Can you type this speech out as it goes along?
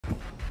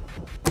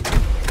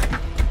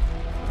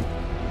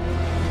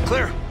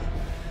Clear.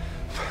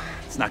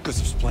 It's not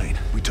Gusev's plane.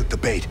 We took the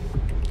bait.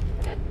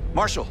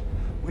 Marshal,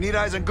 we need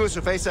eyes on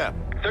Gusev ASAP.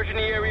 Searching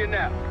the area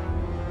now.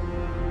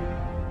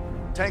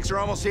 Tanks are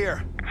almost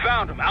here.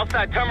 Found them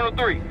outside Terminal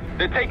 3.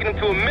 They're taking them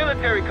to a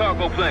military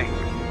cargo plane.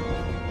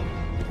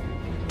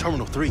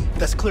 Terminal 3?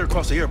 That's clear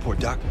across the airport,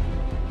 Doc.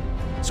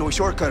 So we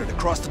shortcutted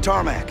across the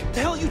tarmac.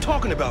 The hell are you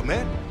talking about,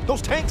 man?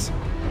 Those tanks?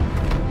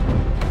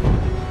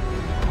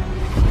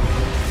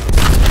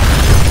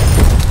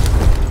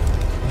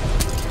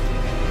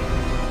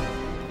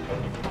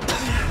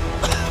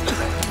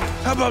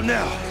 How about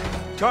now?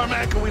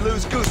 Tarmac and we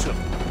lose Gusev.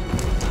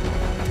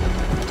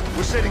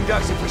 We're sitting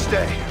ducks if we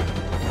stay.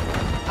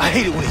 I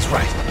hate it when he's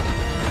right.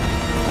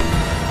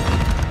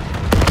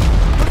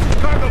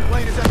 Gusev's cargo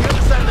plane is on the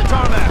other side of the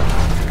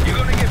tarmac. You're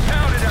gonna get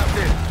pounded out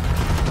there.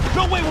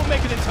 No way we'll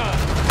make it in time.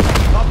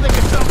 I'll think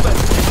of something.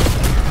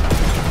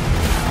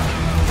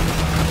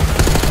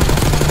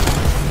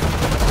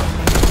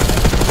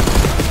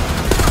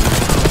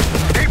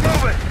 Keep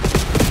moving.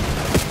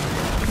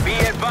 Be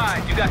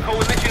advised, you got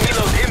coalition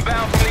helos